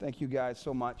Thank you guys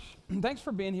so much. Thanks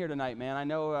for being here tonight, man. I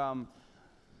know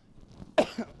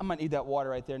I might need that water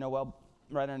right there, Noel,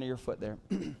 right under your foot there.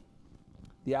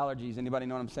 The allergies. Anybody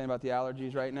know what I'm saying about the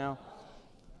allergies right now?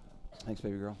 Thanks,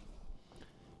 baby girl.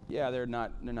 Yeah, they're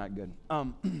not good.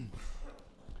 I'm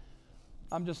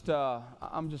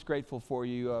just grateful for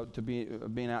you to be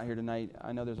being out here tonight.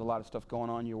 I know there's a lot of stuff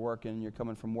going on. You're working. You're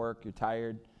coming from work. You're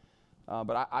tired.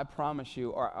 But I promise you,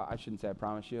 or I shouldn't say I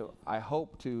promise you, I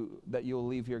hope that you'll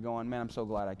leave here going, man, I'm so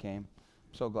glad I came.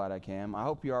 I'm so glad I came. I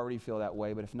hope you already feel that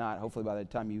way, but if not, hopefully by the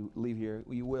time you leave here,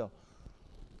 you will.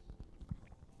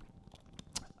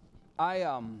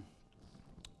 I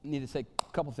need to say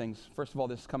a couple things. First of all,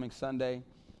 this coming Sunday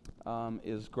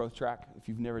is Growth Track. If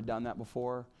you've never done that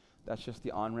before, that's just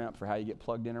the on-ramp for how you get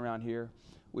plugged in around here.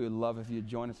 We would love if you'd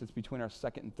join us. It's between our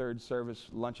second and third service.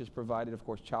 Lunch is provided. Of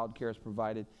course, child care is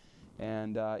provided.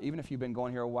 And even if you've been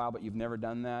going here a while but you've never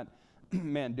done that,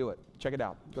 man, do it. Check it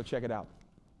out. Go check it out.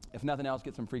 If nothing else,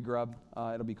 get some free grub.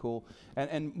 It'll be cool.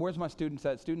 And where's my students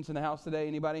at? Students in the house today?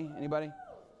 Anybody?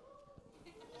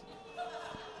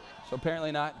 So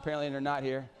apparently not. Apparently they're not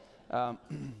here.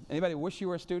 Anybody wish you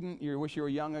were a student? You wish you were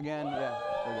young again? Yeah,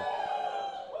 very good.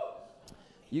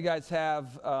 You guys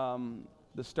have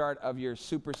the start of your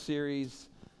super series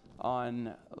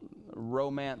on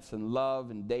romance and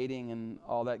love and dating and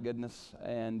all that goodness,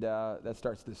 and that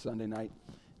starts this Sunday night,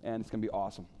 and it's going to be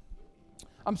awesome.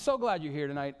 I'm so glad you're here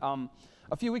tonight.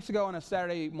 A few weeks ago on a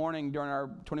Saturday morning during our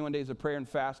 21 days of prayer and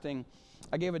fasting,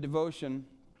 I gave a devotion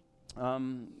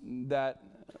that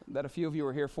a few of you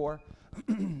were here for,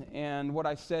 and what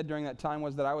I said during that time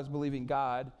was that I was believing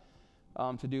God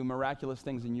to do miraculous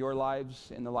things in your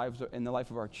lives, in the life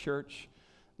of our church,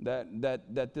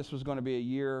 that this was going to be a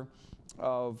year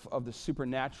of the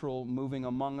supernatural moving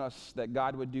among us, that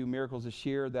God would do miracles this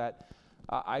year that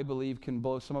I believe can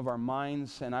blow some of our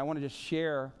minds. And I want to just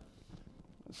share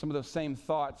some of those same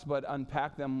thoughts, but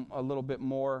unpack them a little bit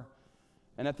more.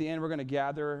 And at the end, we're going to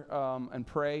gather and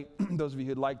pray, those of you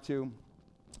who'd like to,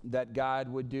 that God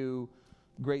would do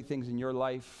great things in your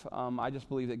life. I just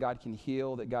believe that God can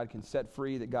heal, that God can set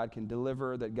free, that God can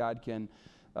deliver, that God can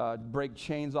break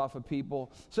chains off of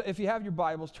people. So if you have your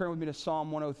Bibles, turn with me to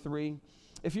Psalm 103.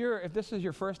 If this is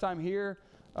your first time here,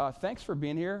 thanks for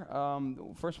being here.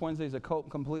 First Wednesday is a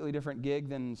completely different gig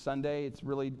than Sunday. It's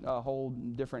really a whole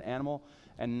different animal.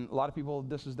 And a lot of people,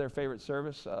 this is their favorite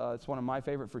service. It's one of my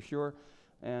favorite for sure.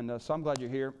 And so I'm glad you're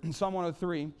here. Psalm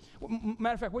 103.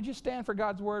 Matter of fact, would you stand for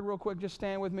God's word real quick? Just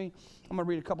stand with me. I'm going to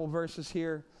read a couple verses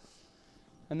here,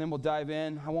 and then we'll dive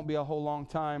in. I won't be a whole long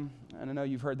time, and I know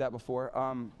you've heard that before.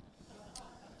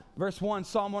 Verse 1,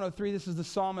 Psalm 103, this is the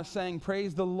psalmist saying,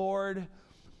 "Praise the Lord,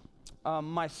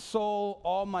 my soul,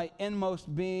 all my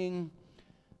inmost being."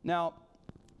 Now,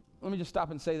 let me just stop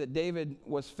and say that David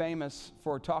was famous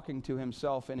for talking to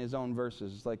himself in his own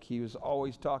verses. Like, he was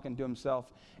always talking to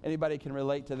himself. Anybody can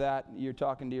relate to that? You're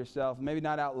talking to yourself. Maybe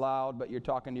not out loud, but you're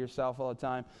talking to yourself all the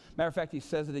time. Matter of fact, he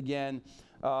says it again.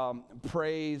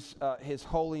 Praise his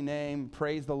holy name.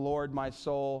 Praise the Lord, my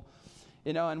soul.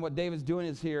 You know, and what David's doing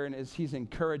is he's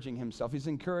encouraging himself. He's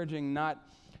encouraging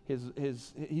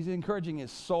he's encouraging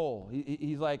his soul.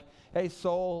 He's like, hey,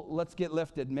 soul, let's get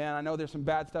lifted, man. I know there's some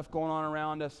bad stuff going on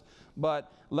around us,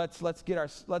 but let's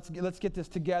get this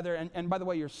together. And by the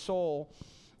way, your soul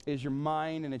is your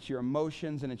mind, and it's your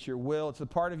emotions, and it's your will. It's the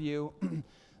part of you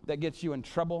that gets you in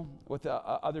trouble with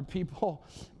other people.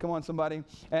 Come on, somebody.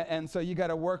 And so you got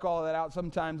to work all of that out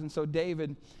sometimes. And so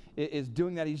David is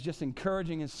doing that. He's just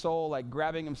encouraging his soul, like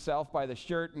grabbing himself by the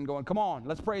shirt and going, come on,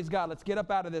 let's praise God. Let's get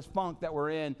up out of this funk that we're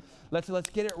in. Let's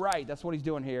get it right. That's what he's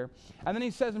doing here. And then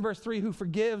he says in verse 3, who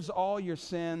forgives all your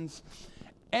sins,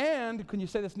 and, can you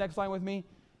say this next line with me?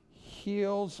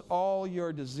 Heals all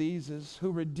your diseases,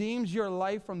 who redeems your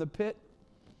life from the pit.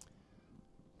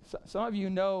 Some of you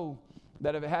know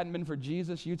that if it hadn't been for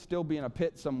Jesus, you'd still be in a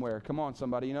pit somewhere. Come on,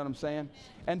 somebody, you know what I'm saying?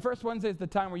 And First Wednesday is the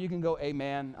time where you can go,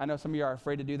 amen. I know some of you are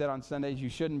afraid to do that on Sundays. You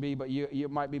shouldn't be, but you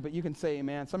might be, but you can say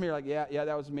amen. Some of you are like, yeah,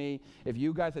 that was me. If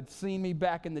you guys had seen me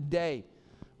back in the day,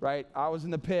 right? I was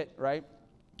in the pit, right?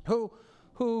 Who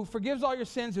forgives all your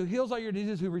sins, who heals all your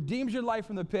diseases, who redeems your life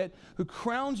from the pit, who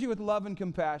crowns you with love and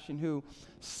compassion, who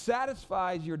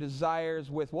satisfies your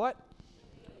desires with what?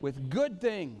 With good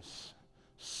things,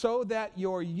 so that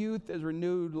your youth is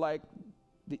renewed like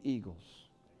the eagles.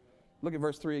 Look at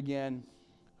verse 3 again.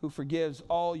 Who forgives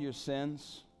all your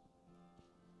sins,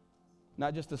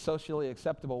 not just the socially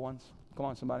acceptable ones. Come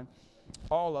on, somebody.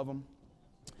 All of them.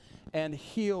 And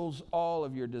heals all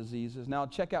of your diseases. Now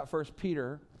check out 1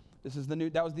 Peter.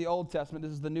 That was the Old Testament.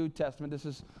 This is the New Testament. This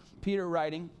is Peter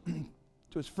writing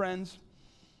to his friends.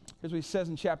 Here's what he says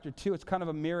in chapter 2. It's kind of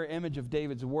a mirror image of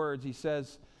David's words. He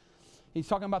says, he's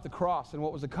talking about the cross and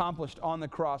what was accomplished on the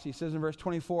cross. He says in verse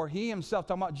 24, he himself,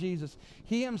 talking about Jesus,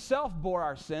 he himself bore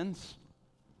our sins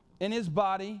in his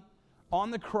body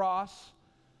on the cross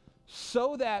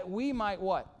so that we might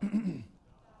what?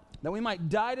 That we might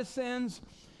die to sins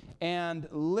and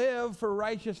live for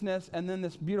righteousness. And then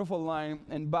this beautiful line,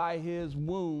 and by his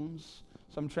wounds,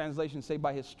 some translations say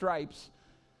by his stripes,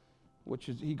 which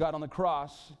is he got on the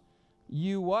cross,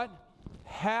 you what?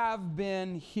 Have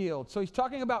been healed. So he's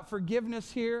talking about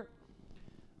forgiveness here,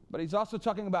 but he's also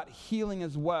talking about healing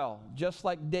as well, just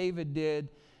like David did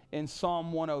in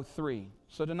Psalm 103.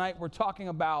 So tonight we're talking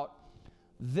about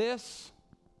this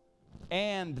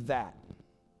and that.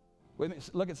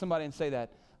 Look at somebody and say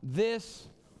that. This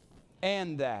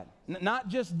and that. Not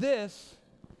just this,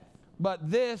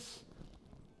 but this.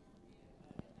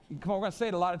 Come on, we're going to say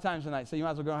it a lot of times tonight, so you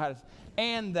might as well go ahead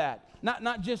and that.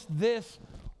 Not just this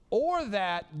or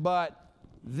that, but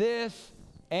this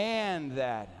and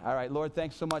that. All right, Lord,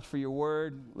 thanks so much for your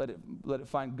word. Let it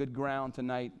find good ground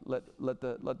tonight.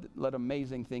 Let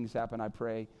amazing things happen, I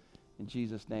pray. In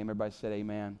Jesus' name, everybody said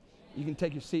amen. You can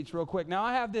take your seats real quick. Now,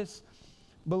 I have this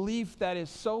belief that is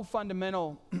so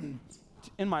fundamental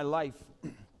in my life,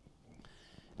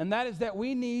 and that is that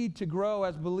we need to grow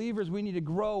as believers. We need to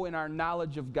grow in our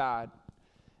knowledge of God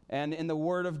and in the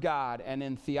Word of God and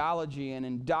in theology and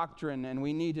in doctrine, and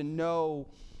we need to know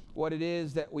what it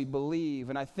is that we believe,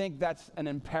 and I think that's an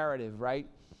imperative, right?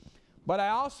 But I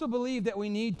also believe that we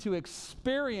need to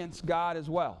experience God as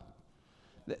well,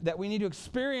 that we need to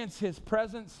experience His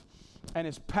presence and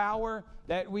His power,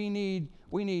 that we need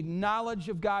knowledge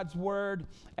of God's Word,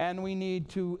 and we need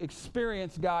to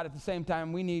experience God at the same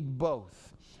time. We need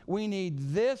both. We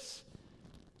need this.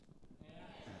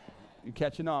 You're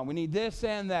catching on. We need this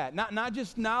and that. Not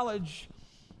just knowledge,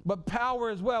 but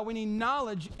power as well. We need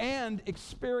knowledge and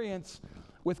experience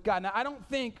with God. Now, I don't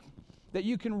think that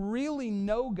you can really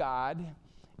know God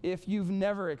if you've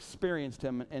never experienced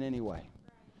Him in any way.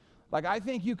 Like, I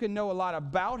think you can know a lot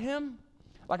about Him.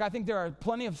 Like, I think there are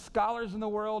plenty of scholars in the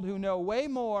world who know way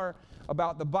more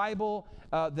about the Bible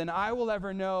than I will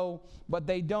ever know, but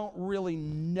they don't really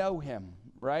know Him,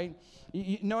 right?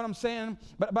 You know what I'm saying?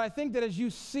 But I think that as you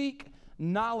seek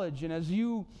knowledge and as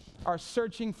you are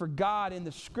searching for God in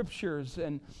the Scriptures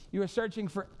and you are searching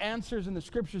for answers in the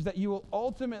Scriptures, that you will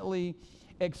ultimately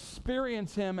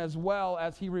experience Him as well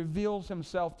as He reveals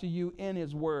Himself to you in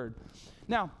His Word.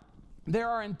 Now, there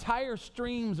are entire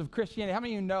streams of Christianity. How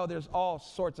many of you know there's all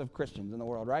sorts of Christians in the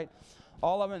world, right?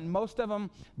 All of them, and most of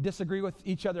them disagree with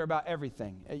each other about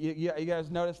everything. You guys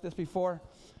noticed this before,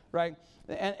 right?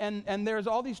 And there's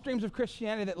all these streams of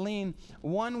Christianity that lean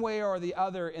one way or the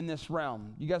other in this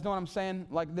realm. You guys know what I'm saying?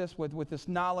 Like this, with this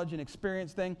knowledge and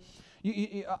experience thing.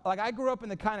 Like, I grew up in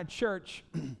the kind of church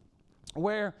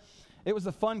where it was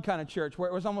the fun kind of church, where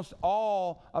it was almost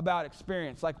all about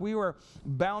experience. Like, we were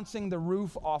bouncing the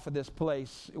roof off of this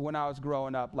place when I was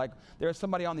growing up. Like, there was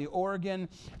somebody on the organ,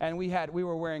 and we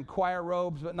were wearing choir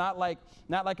robes, but not like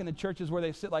in the churches where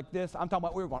they sit like this. I'm talking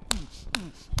about we were going,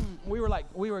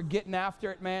 we were getting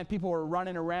after it, man. People were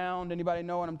running around. Anybody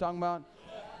know what I'm talking about?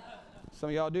 Some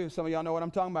of y'all do. Some of y'all know what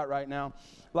I'm talking about right now.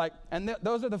 Like, and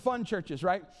those are the fun churches,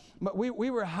 right? But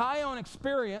we were high on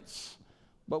experience,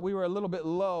 but we were a little bit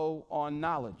low on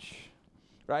knowledge,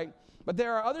 right? But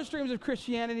there are other streams of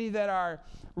Christianity that are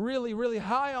really, really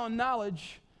high on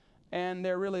knowledge, and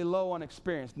they're really low on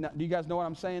experience. Now, do you guys know what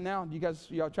I'm saying now?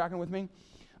 Y'all tracking with me?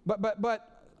 But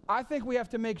I think we have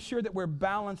to make sure that we're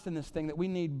balanced in this thing, that we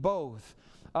need both.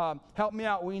 Help me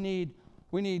out. We need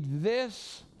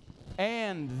this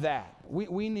and that.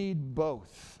 We need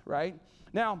both, right?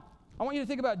 Now, I want you to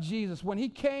think about Jesus. When He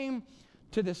came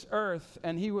to this earth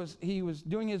and he was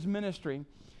doing His ministry,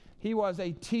 He was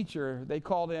a teacher. They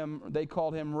called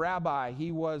him rabbi.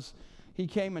 He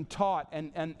came and taught,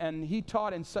 and He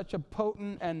taught in such a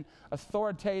potent and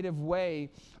authoritative way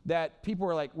that people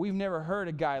were like, we've never heard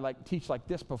a guy teach like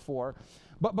this before.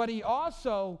 But He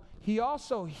also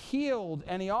healed,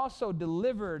 and He also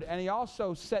delivered, and He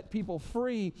also set people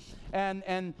free,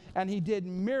 and He did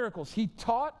miracles. He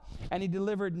taught, and He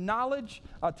delivered knowledge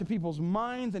to people's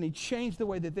minds, and He changed the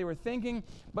way that they were thinking.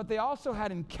 But they also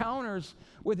had encounters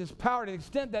with His power, to the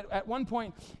extent that at one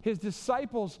point His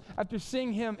disciples, after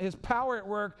seeing His power at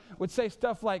work, would say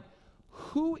stuff like,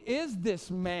 who is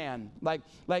this man? Like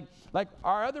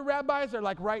our other rabbis are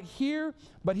like right here,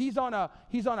 but he's on a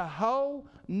whole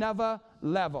nother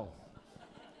level.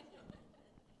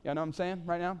 You know what I'm saying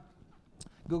right now?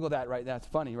 Google that right. That's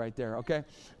funny right there, okay?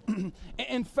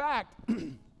 In fact,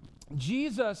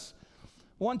 Jesus,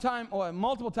 one time or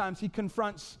multiple times, He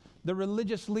confronts the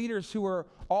religious leaders who were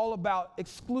all about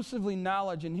exclusively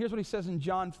knowledge. And here's what he says in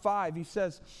John 5. He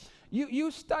says,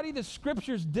 you study the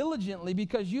scriptures diligently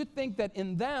because you think that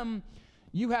in them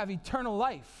you have eternal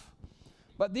life.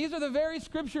 But these are the very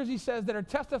scriptures, he says, that are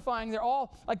testifying. They're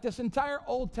all, like this entire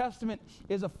Old Testament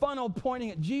is a funnel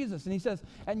pointing at Jesus. And he says,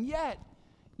 and yet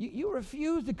you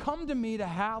refuse to come to me to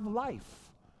have life.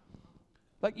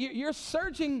 Like you're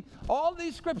searching all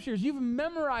these scriptures. You've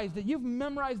memorized it. You've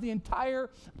memorized the entire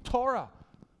Torah.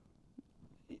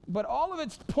 But all of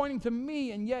it's pointing to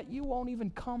me, and yet you won't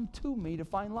even come to me to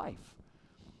find life.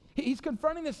 He's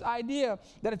confronting this idea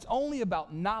that it's only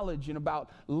about knowledge and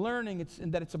about learning,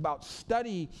 and that it's about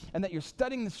study, and that you're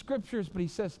studying the scriptures, but he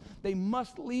says they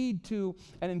must lead to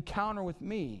an encounter with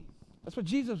me. That's what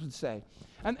Jesus would say.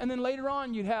 And then later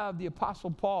on, you'd have the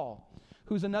Apostle Paul,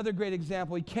 who's another great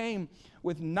example. He came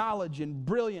with knowledge and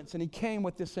brilliance, and he came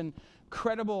with this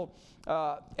incredible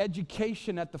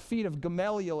education at the feet of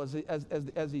Gamaliel,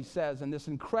 as he says, and this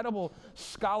incredible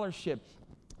scholarship,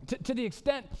 to the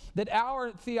extent that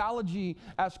our theology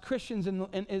as Christians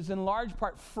is in large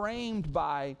part framed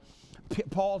by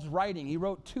Paul's writing. He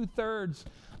wrote 2/3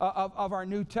 of our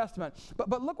New Testament.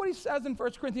 But look what he says in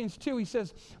 1 Corinthians 2. He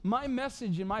says, my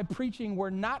message and my preaching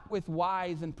were not with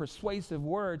wise and persuasive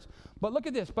words, but look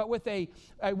at this, but with a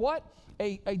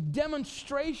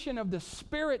demonstration of the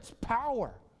Spirit's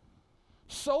power,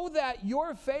 so that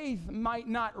your faith might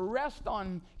not rest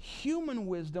on human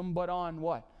wisdom, but on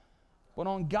what? But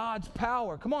on God's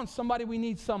power. Come on, somebody, we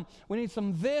need some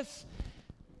this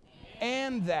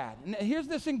and that. And here's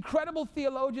this incredible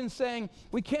theologian saying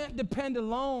we can't depend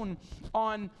alone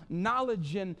on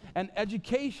knowledge and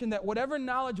education, that whatever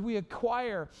knowledge we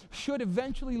acquire should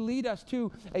eventually lead us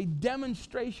to a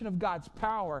demonstration of God's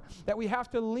power, that we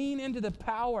have to lean into the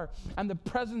power and the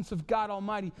presence of God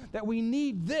Almighty, that we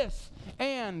need this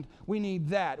and we need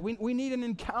that. We need an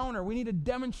encounter. We need a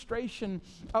demonstration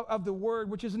of the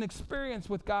Word, which is an experience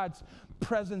with God's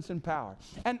presence and power.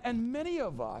 And many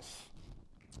of us,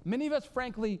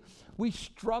 frankly, we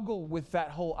struggle with that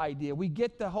whole idea. We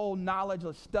get the whole knowledge,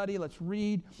 let's study, let's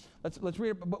read, let's read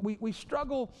it, but we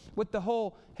struggle with the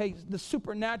whole, hey, the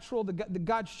supernatural, the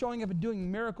God showing up and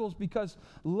doing miracles, because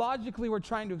logically we're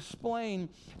trying to explain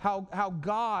how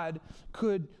God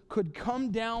could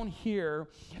come down here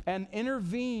and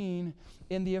intervene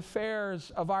in the affairs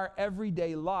of our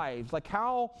everyday lives. Like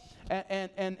how,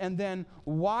 and then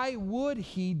why would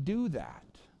he do that?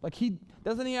 Like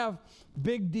doesn't he have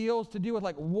big deals to do with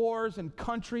like wars and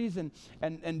countries and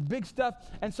big stuff?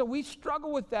 And so we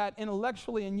struggle with that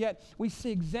intellectually, and yet we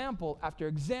see example after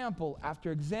example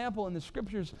after example in the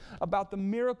scriptures about the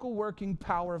miracle working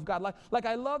power of God. Like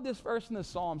I love this verse in the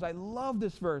Psalms. I love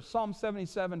this verse, Psalm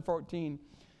 77:14.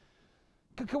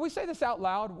 Can we say this out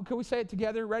loud? Can we say it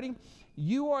together? Ready?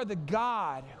 You are the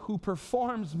God who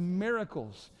performs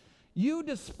miracles. You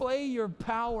display your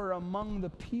power among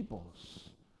the peoples.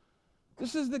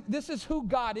 This is who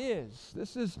God is.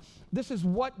 This is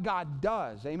what God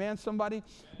does. Amen, somebody?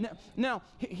 Now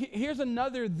here's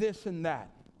another this and that.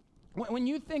 When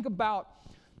you think about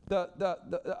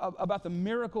the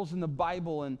miracles in the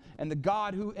Bible and the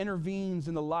God who intervenes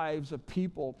in the lives of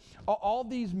people, all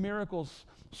these miracles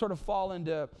sort of fall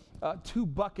into two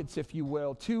buckets, if you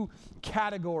will, two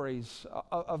categories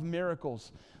of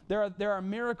miracles. There are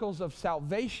miracles of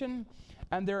salvation,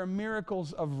 and there are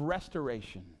miracles of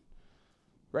restoration.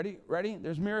 Ready?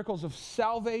 There's miracles of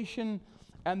salvation,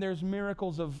 and there's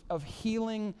miracles of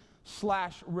healing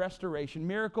 / restoration.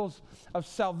 Miracles of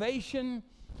salvation,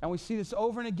 and we see this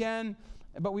over and again,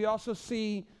 but we also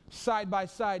see side by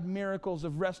side miracles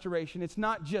of restoration. It's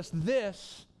not just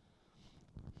this,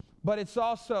 but it's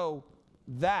also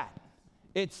that.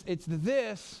 It's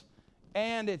this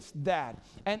and it's that.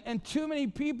 And too many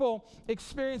people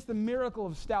experience the miracle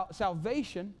of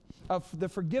salvation, of the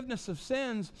forgiveness of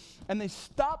sins, and they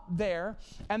stop there,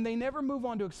 and they never move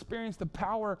on to experience the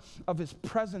power of his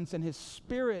presence and his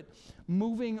Spirit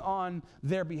moving on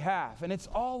their behalf. And it's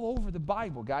all over the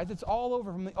Bible, guys. It's all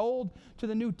over, from the Old to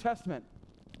the New Testament.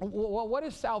 Well, what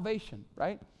is salvation,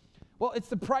 right? Well, it's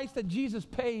the price that Jesus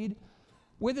paid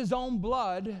with his own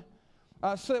blood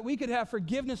so that we could have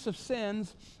forgiveness of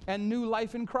sins and new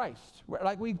life in Christ.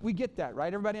 Like we get that,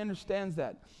 right? Everybody understands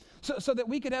that. So that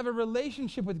we could have a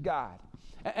relationship with God.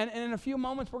 And in a few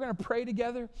moments, we're going to pray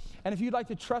together. And if you'd like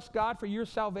to trust God for your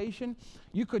salvation,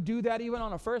 you could do that even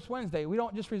on a First Wednesday. We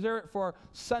don't just reserve it for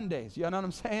Sundays. You know what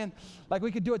I'm saying? Like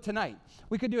we could do it tonight.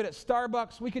 We could do it at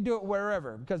Starbucks. We could do it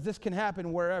wherever, because this can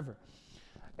happen wherever.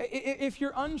 If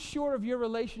you're unsure of your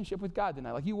relationship with God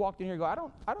tonight, like you walked in here and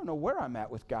go, I don't know where I'm at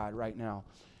with God right now.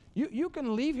 You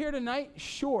can leave here tonight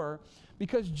sure,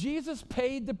 Because Jesus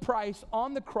paid the price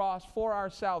on the cross for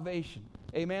our salvation.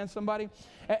 Amen, somebody?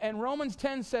 And Romans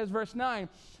 10 says, verse 9,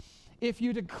 if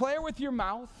you declare with your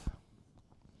mouth,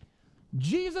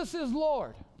 Jesus is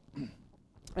Lord,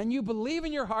 and you believe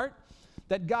in your heart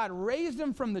that God raised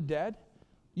him from the dead,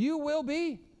 you will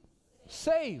be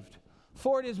saved.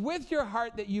 For it is with your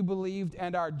heart that you believed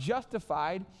and are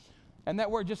justified. And that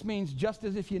word just means just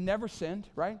as if you never sinned,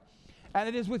 right? And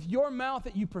it is with your mouth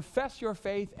that you profess your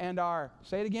faith and are,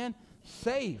 say it again,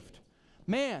 saved.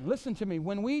 Man, listen to me.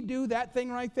 When we do that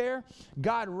thing right there,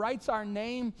 God writes our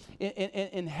name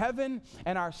in heaven,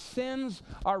 and our sins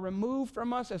are removed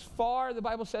from us as far, the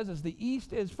Bible says, as the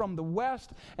east is from the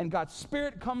west, and God's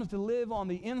Spirit comes to live on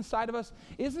the inside of us.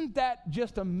 Isn't that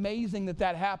just amazing that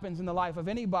that happens in the life of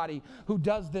anybody who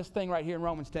does this thing right here in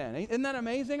Romans 10? Isn't that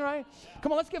amazing, right?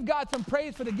 Come on, let's give God some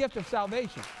praise for the gift of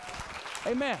salvation.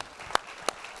 Amen.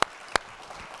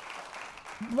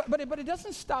 But it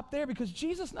doesn't stop there, because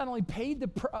Jesus not only paid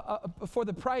for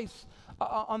the price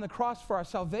on the cross for our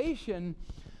salvation,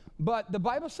 but the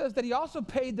Bible says that he also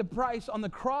paid the price on the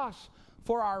cross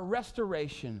for our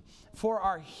restoration, for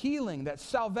our healing. That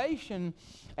salvation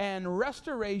and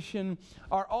restoration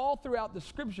are all throughout the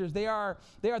Scriptures. They are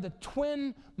the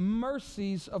twin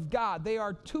mercies of God. They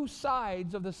are two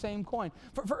sides of the same coin.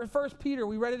 For 1 Peter,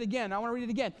 we read it again. I want to read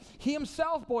it again. He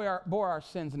himself bore our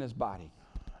sins in his body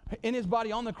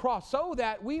on the cross, so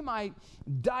that we might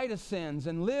die to sins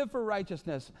and live for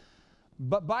righteousness.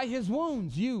 But by his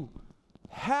wounds you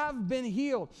have been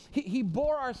healed. He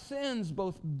bore our sins,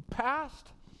 both past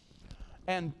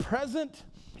and present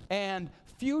and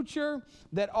future,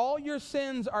 that all your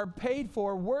sins are paid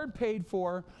for, were paid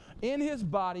for, in his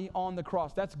body on the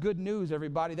cross. That's good news,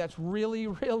 everybody. That's really,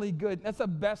 really good. That's the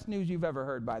best news you've ever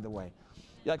heard, by the way.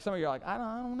 Like some of you are like, I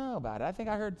don't know about it. I think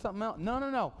I heard something else.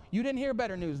 No. You didn't hear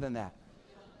better news than that.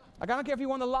 Like, I don't care if you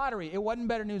won the lottery. It wasn't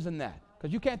better news than that.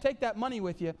 Because you can't take that money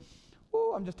with you.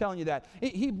 Ooh, I'm just telling you that.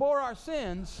 He bore our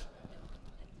sins.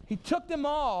 He took them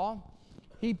all.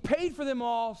 He paid for them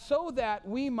all so that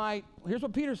we might, here's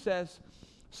what Peter says,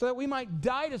 so that we might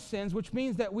die to sins, which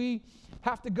means that we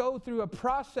have to go through a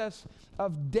process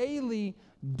of daily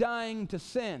dying to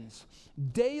sins,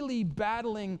 daily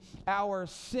battling our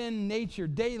sin nature,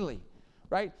 daily,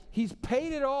 right? He's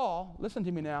paid it all. Listen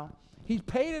to me now. He's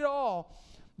paid it all,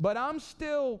 but I'm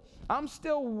still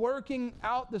working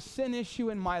out the sin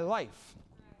issue in my life.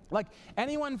 Like,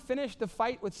 anyone finished the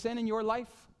fight with sin in your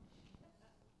life?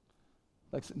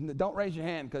 Like, don't raise your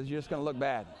hand, because you're just going to look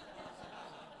bad.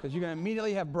 Because you're going to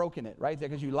immediately have broken it right there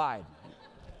because you lied.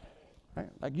 Right?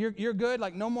 Like, you're good,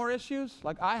 like no more issues?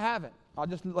 Like, I haven't. I'll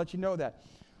just let you know that.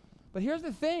 But here's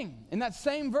the thing. In that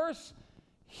same verse,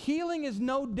 healing is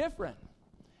no different.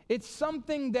 It's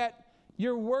something that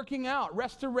you're working out.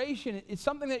 Restoration, it's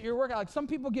something that you're working out. Like, some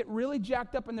people get really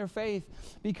jacked up in their faith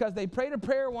because they prayed a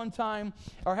prayer one time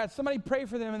or had somebody pray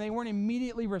for them and they weren't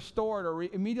immediately restored or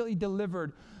immediately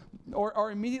delivered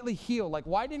or immediately healed. Like,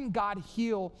 why didn't God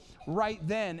heal right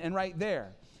then and right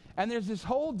there? And there's this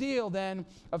whole deal then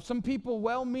of some people,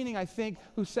 well-meaning, I think,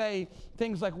 who say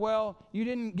things like, well, you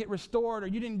didn't get restored, or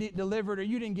you didn't get delivered, or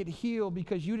you didn't get healed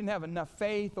because you didn't have enough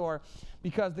faith, or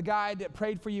because the guy that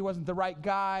prayed for you wasn't the right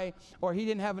guy, or he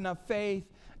didn't have enough faith.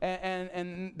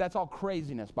 And that's all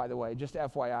craziness, by the way, just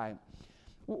FYI.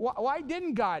 Why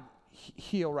didn't God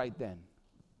heal right then?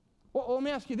 Well, let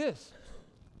me ask you this.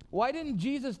 Why didn't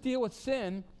Jesus deal with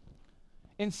sin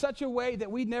in such a way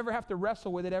that we'd never have to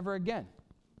wrestle with it ever again?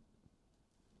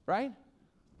 Right?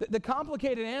 The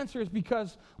complicated answer is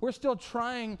because we're still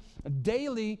trying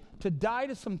daily to die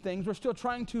to some things. We're still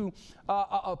trying to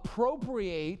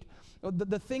appropriate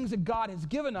the things that God has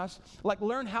given us, like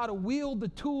learn how to wield the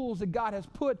tools that God has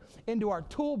put into our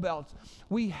tool belts.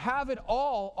 We have it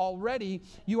all already.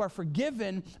 You are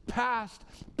forgiven, past,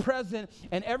 present,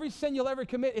 and every sin you'll ever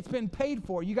commit, it's been paid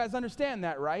for. You guys understand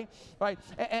that, right? Right?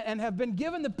 And have been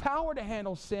given the power to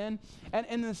handle sin. And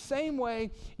in the same way,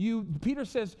 Peter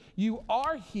says, you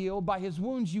are healed. By his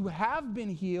wounds you have been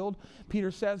healed.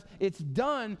 Peter says, it's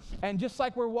done. And just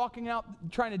like we're walking out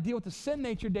trying to deal with the sin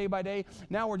nature day by day,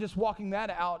 now we're just walking that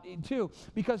out too.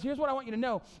 Because here's what I want you to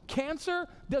know. Cancer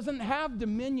doesn't have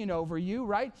dominion over you,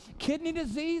 right? Kidney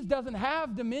disease doesn't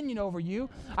have dominion over you.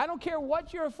 I don't care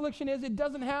what your affliction is. It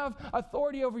doesn't have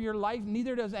authority over your life.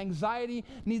 Neither does anxiety.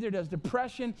 Neither does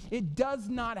depression. It does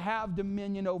not have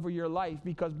dominion over your life,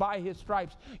 because by his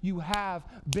stripes you have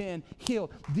been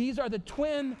healed. These are the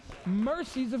twin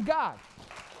mercies of God.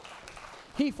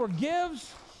 He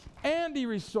forgives and he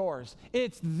restores.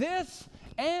 It's this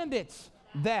and it's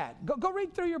that. Go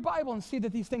read through your Bible and see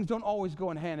that these things don't always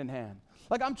go in hand.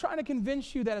 Like, I'm trying to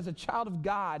convince you that as a child of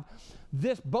God,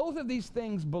 both of these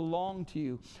things belong to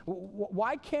you.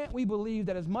 Why can't we believe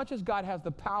that as much as God has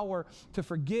the power to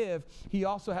forgive, he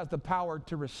also has the power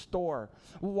to restore?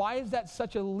 Why is that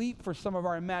such a leap for some of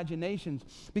our imaginations?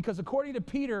 Because according to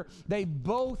Peter, they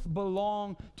both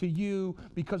belong to you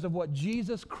because of what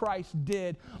Jesus Christ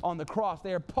did on the cross.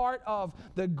 They are part of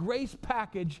the grace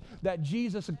package that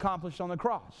Jesus accomplished on the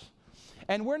cross.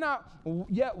 And we're not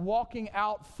yet walking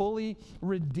out fully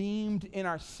redeemed in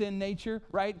our sin nature,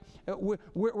 right?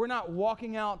 We're not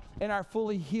walking out in our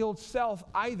fully healed self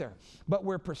either, but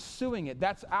we're pursuing it.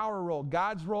 That's our role.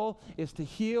 God's role is to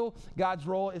heal. God's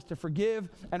role is to forgive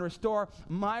and restore.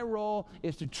 My role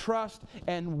is to trust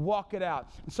and walk it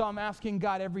out. And so I'm asking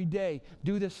God every day,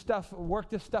 do this stuff, work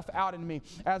this stuff out in me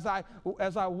as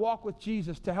I walk with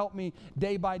Jesus to help me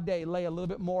day by day lay a little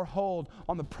bit more hold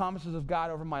on the promises of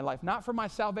God over my life. Not for my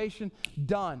salvation,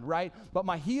 done, right? But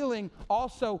my healing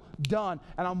also done.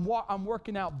 And I'm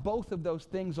working out both of those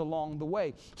things along the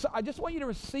way. So I just want you to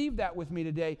receive that with me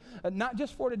today, not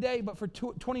just for today, but for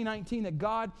 2019, that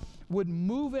God would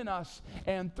move in us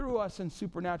and through us in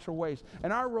supernatural ways.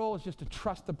 And our role is just to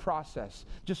trust the process,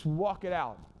 just walk it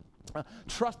out.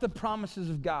 Trust the promises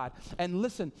of God. And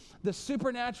listen, the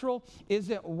supernatural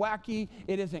isn't wacky.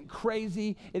 It isn't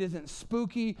crazy. It isn't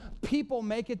spooky. People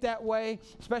make it that way,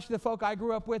 especially the folk I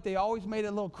grew up with. They always made it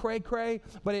a little cray-cray,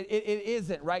 but it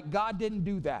isn't, right? God didn't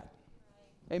do that.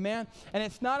 Amen? And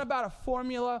it's not about a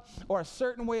formula or a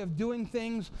certain way of doing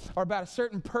things or about a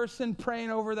certain person praying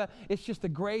over that. It's just the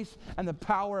grace and the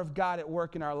power of God at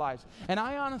work in our lives. And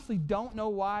I honestly don't know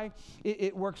why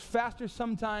it works faster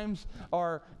sometimes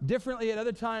or differently at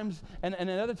other times, and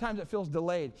at other times it feels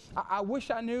delayed. I wish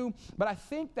I knew, but I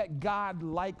think that God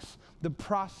likes the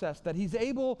process, that he's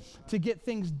able to get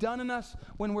things done in us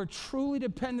when we're truly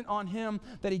dependent on him,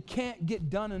 that he can't get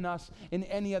done in us in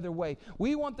any other way.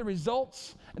 We want the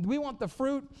results, we want the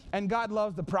fruit, and God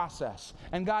loves the process,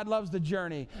 and God loves the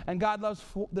journey, and God loves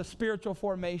the spiritual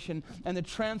formation and the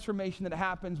transformation that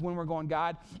happens when we're going,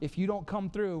 God, if you don't come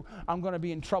through, I'm going to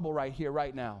be in trouble right here,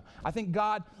 right now. I think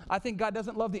God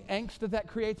doesn't love the angst that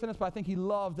creates in us, but I think he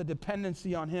loves the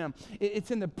dependency on him. It's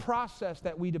in the process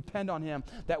that we depend on him,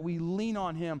 that we lean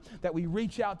on him, that we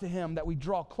reach out to him, that we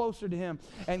draw closer to him,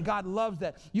 and God loves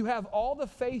that. You have all the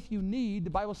faith you need. The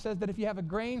Bible says that if you have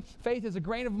faith is a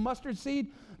grain of mustard seed,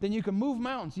 then you can move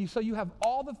mountains. So you have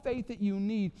all the faith that you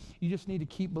need. You just need to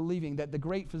keep believing that the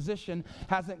great physician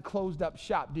hasn't closed up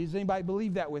shop. Does anybody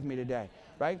believe that with me today?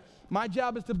 Right? My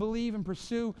job is to believe and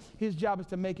pursue. His job is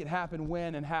to make it happen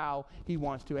when and how he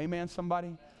wants to. Amen,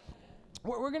 somebody?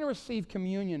 We're going to receive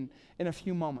communion in a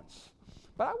few moments.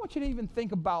 But I want you to even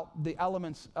think about the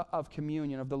elements of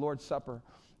communion, of the Lord's Supper.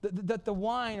 That the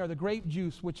wine or the grape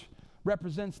juice, which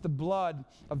represents the blood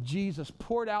of Jesus,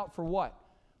 poured out for what?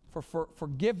 For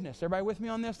forgiveness. Everybody with me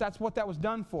on this? That's what that was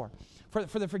done for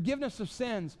the forgiveness of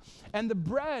sins. And the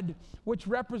bread, which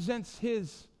represents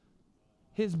his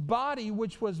body,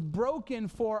 which was broken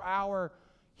for our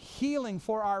healing,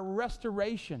 for our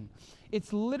restoration.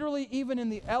 It's literally even in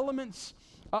the elements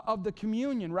of the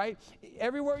communion, right?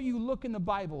 Everywhere you look in the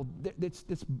Bible, it's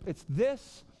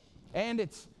this and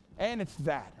it's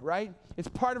that, right? It's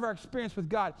part of our experience with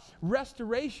God.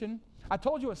 Restoration, I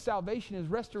told you what salvation is.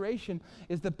 Restoration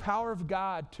is the power of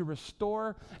God to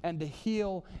restore and to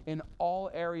heal in all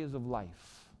areas of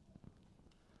life.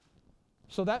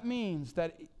 So that means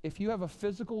that if you have a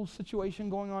physical situation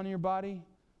going on in your body,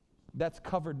 that's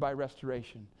covered by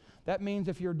restoration. That means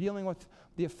if you're dealing with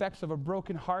the effects of a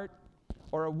broken heart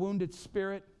or a wounded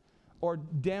spirit or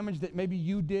damage that maybe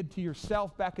you did to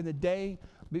yourself back in the day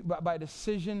by a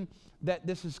decision, that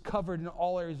this is covered in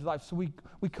all areas of life. So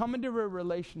we come into a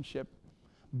relationship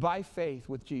by faith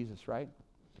with Jesus, right?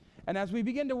 And as we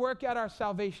begin to work out our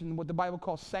salvation, what the Bible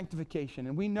calls sanctification,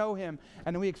 and we know him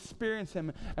and we experience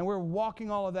him and we're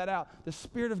walking all of that out, the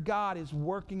Spirit of God is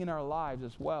working in our lives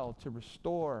as well to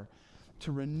restore,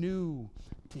 to renew,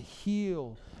 to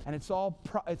heal. And it's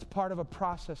part of a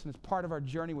process, and it's part of our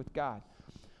journey with God.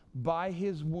 By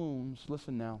his wounds,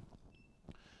 listen now,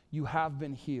 you have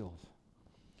been healed.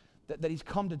 That he's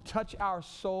come to touch our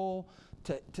soul,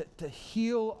 to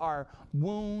heal our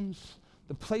wounds,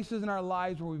 the places in our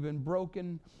lives where we've been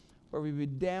broken, where we've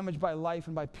been damaged by life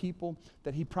and by people,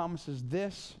 that he promises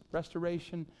this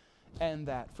restoration and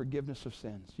that forgiveness of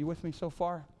sins. You with me so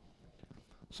far?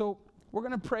 So we're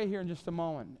going to pray here in just a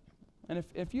moment. And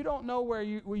if you don't know where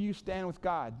you stand with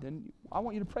God, then I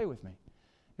want you to pray with me.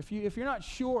 If you're not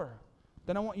sure,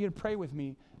 then I want you to pray with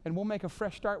me, and we'll make a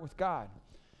fresh start with God.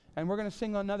 And we're going to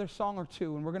sing another song or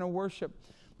two, and we're going to worship.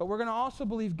 But we're going to also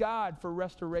believe God for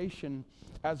restoration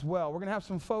as well. We're going to have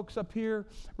some folks up here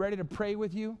ready to pray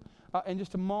with you. in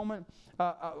just a moment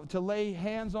to lay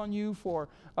hands on you for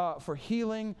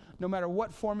healing, no matter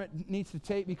what form it needs to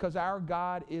take, because our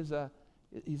God He's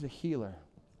a healer.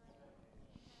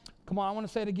 Come on, I want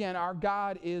to say it again. Our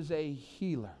God is a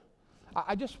healer.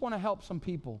 I just want to help some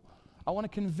people. I want to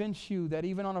convince you that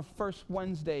even on a first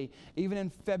Wednesday, even in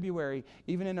February,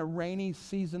 even in a rainy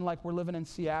season like we're living in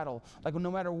Seattle, like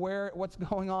no matter what's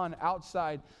going on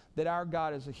outside, that our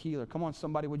God is a healer. Come on,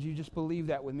 somebody, would you just believe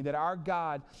that with me, that our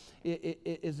God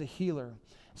is a healer?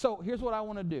 So here's what I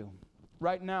want to do.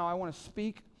 Right now, I want to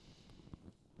speak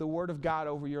the Word of God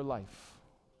over your life.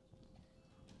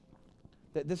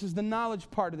 That this is the knowledge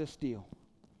part of this deal.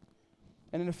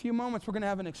 And in a few moments, we're going to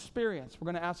have an experience. We're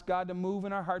going to ask God to move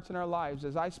in our hearts and our lives.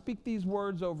 As I speak these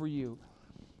words over you,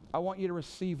 I want you to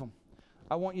receive them.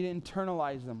 I want you to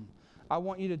internalize them. I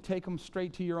want you to take them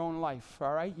straight to your own life,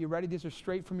 all right? You ready? These are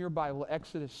straight from your Bible.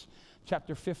 Exodus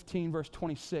chapter 15, verse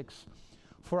 26.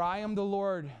 For I am the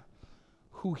Lord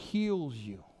who heals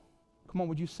you. Come on,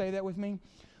 would you say that with me?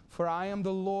 For I am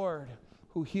the Lord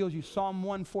who heals you. Psalm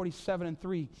 147 and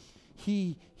 3.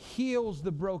 He heals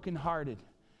the brokenhearted,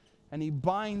 and He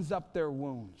binds up their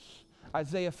wounds.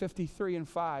 Isaiah 53 and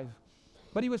 5.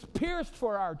 But He was pierced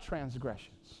for our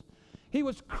transgressions. He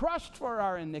was crushed for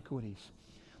our iniquities.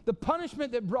 The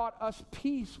punishment that brought us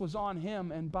peace was on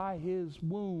Him, and by His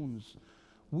wounds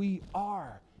we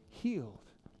are healed.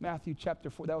 Matthew chapter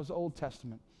 4, that was the Old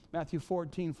Testament. Matthew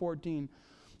 14:14.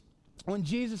 When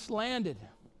Jesus landed,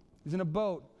 He's in a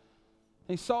boat,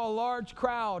 and He saw a large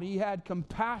crowd. He had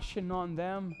compassion on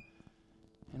them.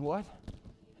 And what?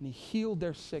 And He healed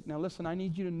their sick. Now listen, I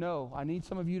need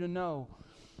some of you to know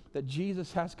that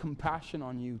Jesus has compassion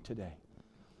on you today.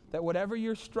 That whatever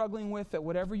you're struggling with, that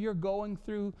whatever you're going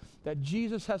through, that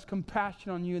Jesus has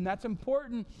compassion on you. And that's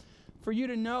important for you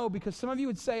to know, because some of you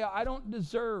would say, I don't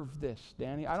deserve this,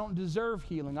 Danny. I don't deserve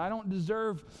healing. I don't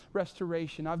deserve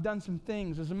restoration. I've done some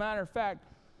things. As a matter of fact,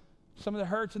 some of the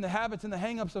hurts and the habits and the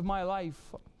hang-ups of my life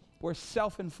were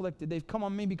self-inflicted. They've come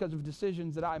on me because of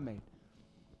decisions that I made.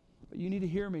 But you need to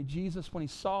hear me. Jesus, when He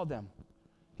saw them,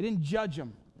 He didn't judge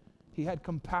them. He had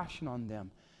compassion on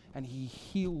them, and He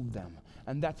healed them.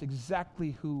 And that's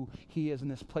exactly who He is in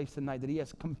this place tonight, that He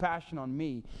has compassion on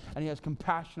me, and He has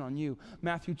compassion on you.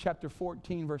 Matthew chapter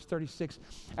 14, verse 36,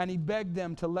 and He begged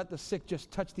them to let the sick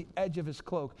just touch the edge of His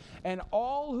cloak. And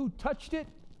all who touched it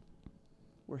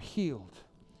were healed.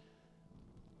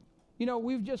 You know,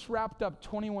 we've just wrapped up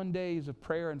 21 days of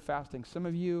prayer and fasting. Some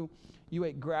of you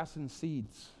ate grass and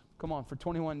seeds. Come on, for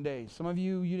 21 days. Some of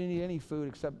you didn't eat any food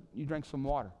except you drank some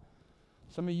water.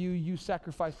 Some of you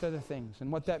sacrificed other things.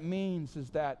 And what that means is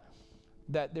that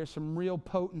there's some real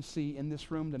potency in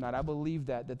this room tonight. I believe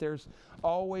that there's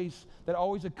always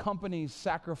accompanies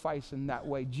sacrifice in that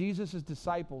way. Jesus'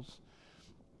 disciples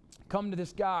come to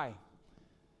this guy,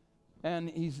 and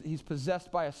he's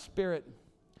possessed by a spirit,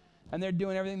 and they're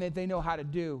doing everything that they know how to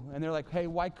do. And they're like, hey,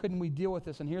 why couldn't we deal with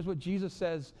this? And here's what Jesus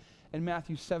says in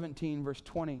Matthew 17, verse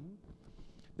 20.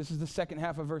 This is the second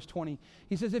half of verse 20.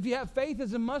 He says, if you have faith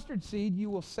as a mustard seed, you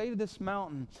will say to this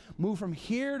mountain, move from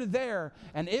here to there,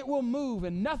 and it will move,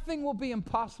 and nothing will be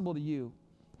impossible to you.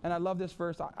 And I love this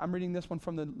verse. I'm reading this one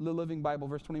from the Living Bible,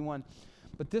 verse 21.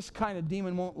 But this kind of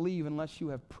demon won't leave unless you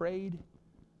have prayed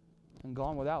and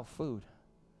gone without food.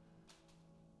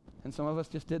 And some of us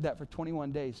just did that for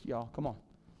 21 days, y'all. Come on.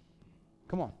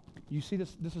 Come on. You see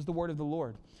this? This is the word of the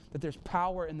Lord. That there's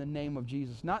power in the name of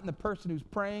Jesus. Not in the person who's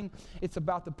praying. It's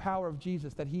about the power of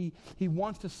Jesus. That he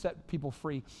wants to set people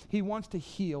free. He wants to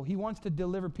heal. He wants to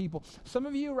deliver people. Some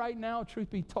of you right now, truth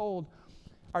be told,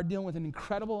 are dealing with an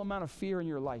incredible amount of fear in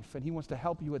your life. And He wants to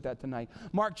help you with that tonight.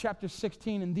 Mark chapter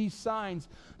 16, and these signs,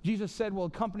 Jesus said, will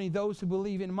accompany those who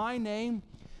believe in my name.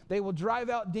 They will drive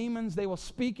out demons. They will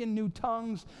speak in new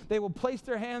tongues. They will place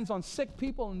their hands on sick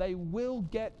people, and they will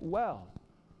get well.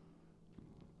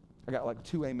 I got like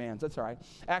 2 amens. That's all right.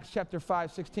 Acts chapter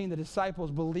 5:16, the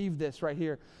disciples believed this right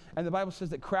here. And the Bible says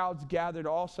that crowds gathered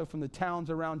also from the towns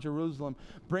around Jerusalem,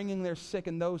 bringing their sick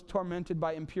and those tormented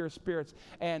by impure spirits,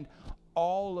 and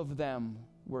all of them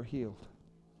were healed.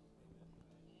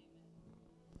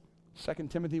 2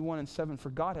 Timothy 1:7, for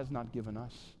God has not given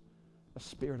us a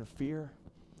spirit of fear,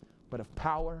 but of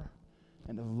power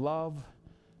and of love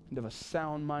and of a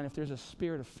sound mind. If there's a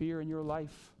spirit of fear in your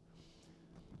life,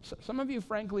 some of you,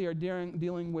 frankly, are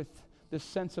dealing with this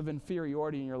sense of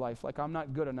inferiority in your life, like I'm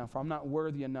not good enough, or I'm not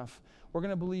worthy enough. We're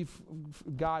going to believe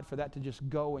God for that to just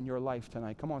go in your life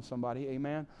tonight. Come on, somebody.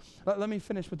 Amen. Let me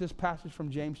finish with this passage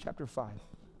from James chapter 5.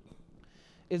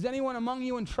 Is anyone among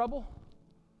you in trouble?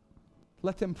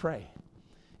 Let them pray.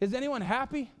 Is anyone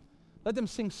happy? Let them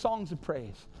sing songs of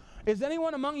praise. Is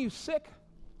anyone among you sick?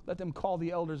 let them call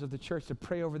the elders of the church to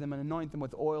pray over them and anoint them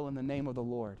with oil in the name of the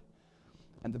Lord.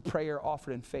 And the prayer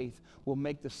offered in faith will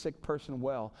make the sick person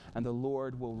well, and the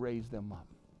Lord will raise them up.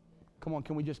 Come on,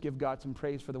 can we just give God some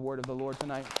praise for the word of the Lord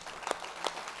tonight?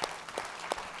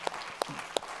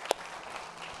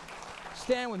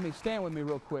 Stand with me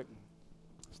real quick.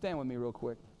 Stand with me real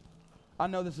quick. I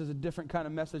know this is a different kind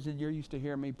of message than you're used to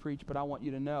hearing me preach, but I want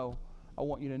you to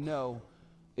know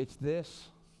it's this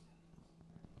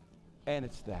and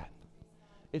it's that.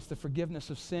 It's the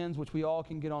forgiveness of sins, which we all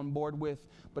can get on board with,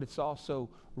 but it's also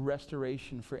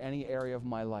restoration for any area of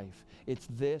my life. It's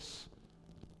this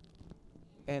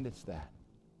and it's that.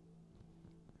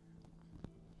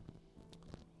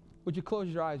 Would you close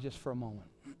your eyes just for a moment?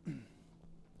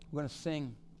 We're going to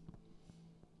sing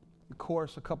the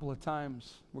chorus a couple of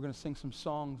times. We're going to sing some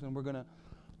songs, and we're going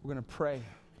to pray.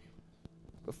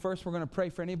 But first, we're going to pray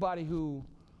for anybody who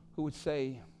would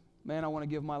say, man, I want to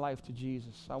give my life to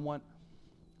Jesus. I want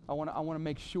to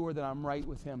make sure that I'm right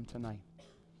with him tonight.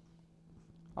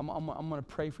 I'm going to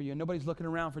pray for you. And nobody's looking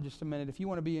around for just a minute. If you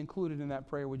want to be included in that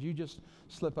prayer, would you just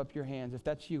slip up your hands? If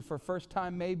that's you, for first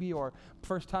time maybe, or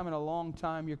first time in a long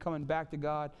time, you're coming back to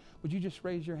God, would you just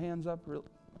raise your hands up?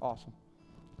 Awesome.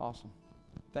 Awesome.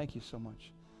 Thank you so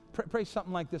much. Pray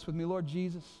something like this with me. Lord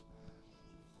Jesus.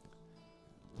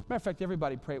 Matter of fact,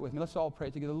 everybody pray it with me. Let's all pray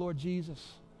it together. Lord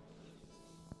Jesus.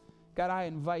 God, I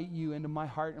invite you into my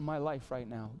heart and my life right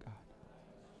now, God.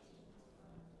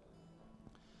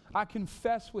 I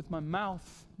confess with my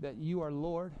mouth that you are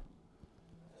Lord.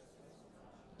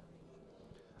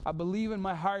 I believe in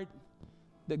my heart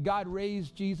that God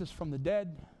raised Jesus from the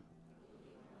dead.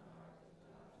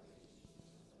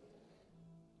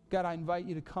 God, I invite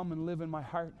you to come and live in my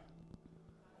heart.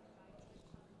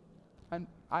 And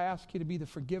I ask you to be the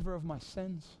forgiver of my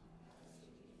sins.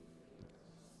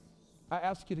 I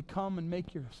ask you to come and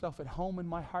make yourself at home in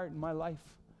my heart and my life.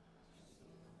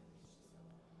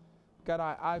 God,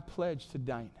 I pledge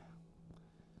tonight.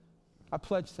 I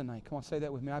pledge tonight. Come on, say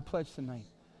that with me. I pledge tonight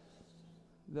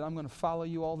that I'm going to follow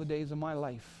you all the days of my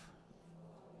life.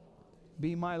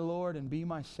 Be my Lord and be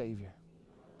my Savior.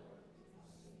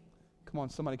 Come on,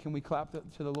 somebody, can we clap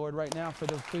to the Lord right now for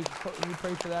those? Please, can we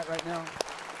pray for that right now?